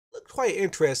quite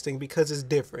interesting because it's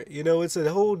different. You know, it's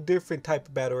a whole different type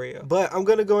of battle royale. But I'm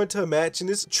gonna go into a match, and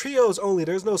this trios only.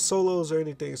 There's no solos or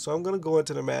anything, so I'm gonna go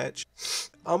into the match.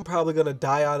 I'm probably gonna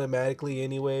die automatically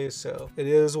anyway, so it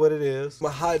is what it is. I'm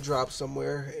gonna hot drop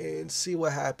somewhere and see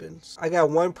what happens. I got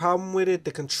one problem with it.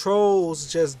 The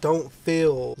controls just don't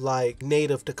feel like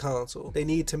native to console. They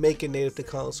need to make it native to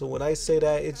console. When I say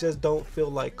that, it just don't feel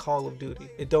like Call of Duty.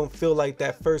 It don't feel like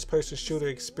that first person shooter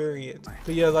experience.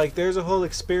 But yeah, like there's a whole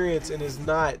experience, and it's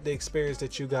not the experience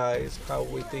that you guys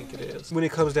probably think it is when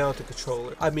it comes down to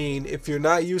controller. I mean, if you're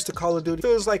not used to Call of Duty, it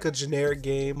feels like a generic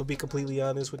game, I'll be completely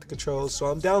honest with the controls.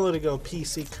 So I'm downloading it on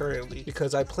PC currently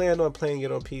because I plan on playing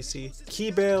it on PC.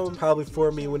 Keybound probably for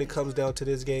me when it comes down to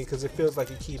this game because it feels like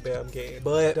a keybound game.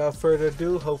 But without further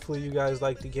ado, hopefully you guys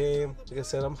like the game. Like I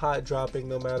said, I'm hot dropping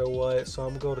no matter what, so I'm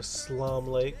gonna go to Slum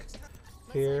Lake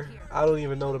here. I don't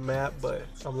even know the map, but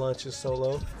I'm launching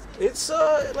solo. It's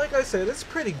like I said, it's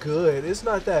pretty good. It's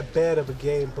not that bad of a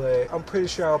game, but I'm pretty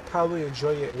sure I'll probably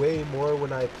enjoy it way more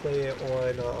when I play it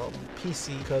on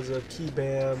PC because of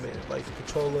keybam and like the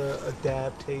controller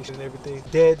adaptation and everything.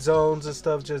 Dead zones and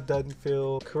stuff just doesn't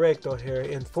feel correct on here.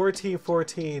 And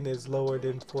 1414 is lower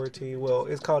than 14. Well,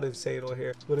 it's called insane on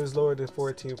here, but it's lower than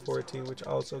 1414, which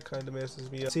also kind of messes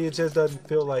me up. See, it just doesn't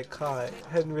feel like COD.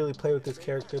 I hadn't really played with this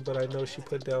character, but I know she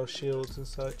put down shields and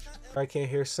such. I can't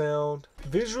hear sound.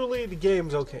 Visually, the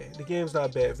game's okay. The game's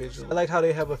not bad visually. I like how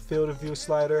they have a field of view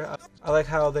slider. I like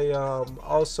how they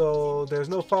also, there's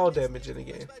no fall damage in the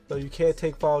game, so you can't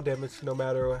take fall damage no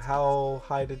matter how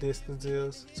high the distance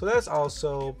is. So that's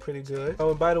also pretty good. Oh,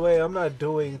 and by the way, I'm not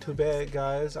doing too bad,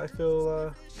 guys. I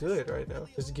feel good right now.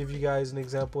 Just to give you guys an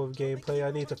example of gameplay, I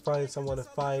need to find someone to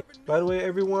fight. By the way,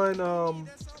 everyone,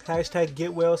 hashtag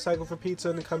get well cycle for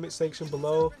pizza in the comment section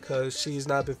below, because she's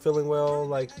not been feeling well.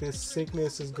 Like, this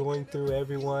sickness is going through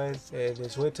everyone, and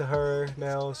it's went to her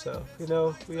now, so you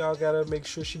know, we all gotta make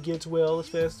sure she gets well as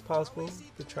fast as possible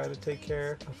to try to take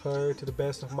care of her to the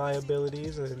best of my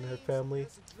abilities, and her family,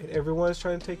 and everyone's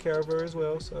trying to take care of her as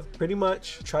well. So pretty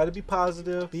much try to be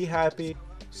positive, be happy,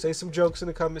 say some jokes in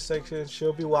the comment section.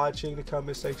 She'll be watching the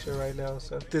comment section right now,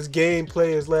 so this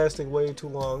gameplay is lasting way too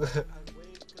long.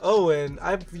 Oh, and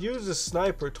I've used a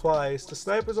sniper twice. The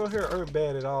snipers on here aren't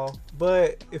bad at all,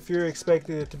 but if you're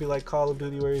expecting it to be like Call of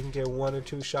Duty where you can get 1 or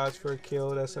 2 shots for a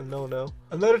kill, that's a no-no.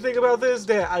 Another thing about this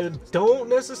that I don't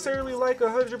necessarily like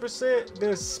 100%,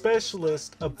 there's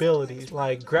specialist abilities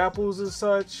like grapples and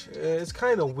such. It's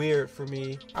kind of weird for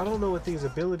me. I don't know what these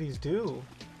abilities do.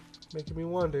 Making me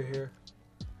wonder here.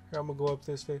 Here, I'm gonna go up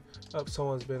this thing. Oh,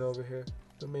 someone's been over here.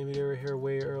 But maybe they were here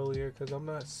way earlier because I'm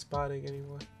not spotting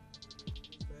anyone.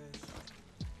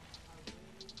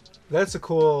 That's a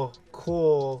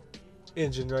cool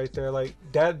engine right there. Like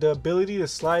that, the ability to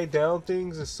slide down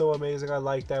things is so amazing. I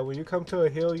like that. When you come to a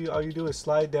hill, all you do is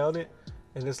slide down it,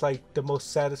 and it's like the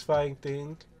most satisfying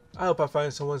thing. I hope I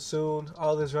find someone soon.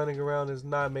 All this running around is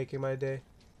not making my day.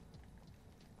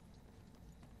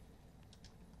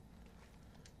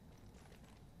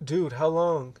 Dude, how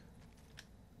long?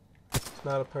 It's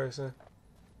not a person.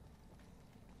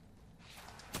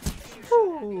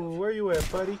 Ooh, where you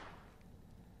at, buddy?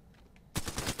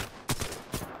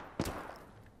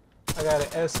 I got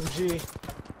an SMG.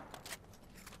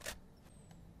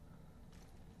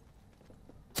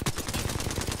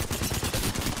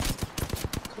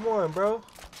 Come on, bro.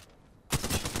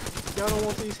 Y'all don't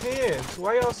want these hands.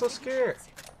 Why y'all so scared?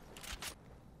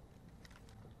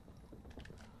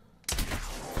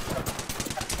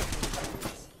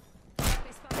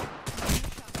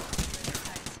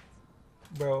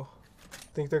 Bro,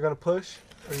 think they're gonna push?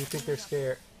 Or you think they're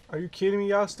scared? Are you kidding me?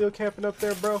 Y'all still camping up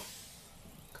there, bro?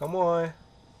 Come on.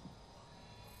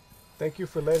 Thank you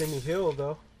for letting me heal,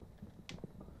 though.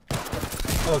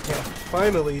 Okay,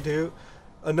 finally, dude.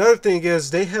 Another thing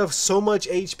is they have so much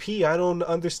HP. I don't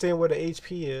understand where the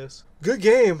HP is. Good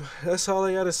game. That's all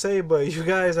I gotta say. But you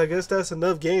guys, I guess that's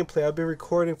enough gameplay. I've been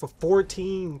recording for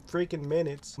 14 freaking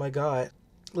minutes. My God.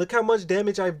 Look how much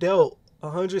damage I've dealt.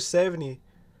 170.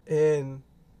 And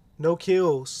no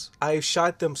kills. I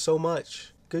shot them so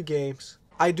much. Good games.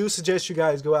 I do suggest you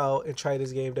guys go out and try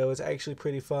this game though. It's actually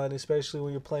pretty fun, especially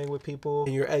when you're playing with people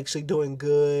and you're actually doing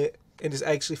good and it's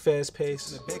actually fast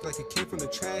paced. In the back like it came from the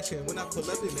trash, and when I pull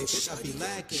up in they bitch I be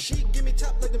lacking. She give me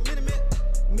top like the minute.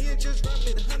 Me and just dropped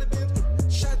it 100.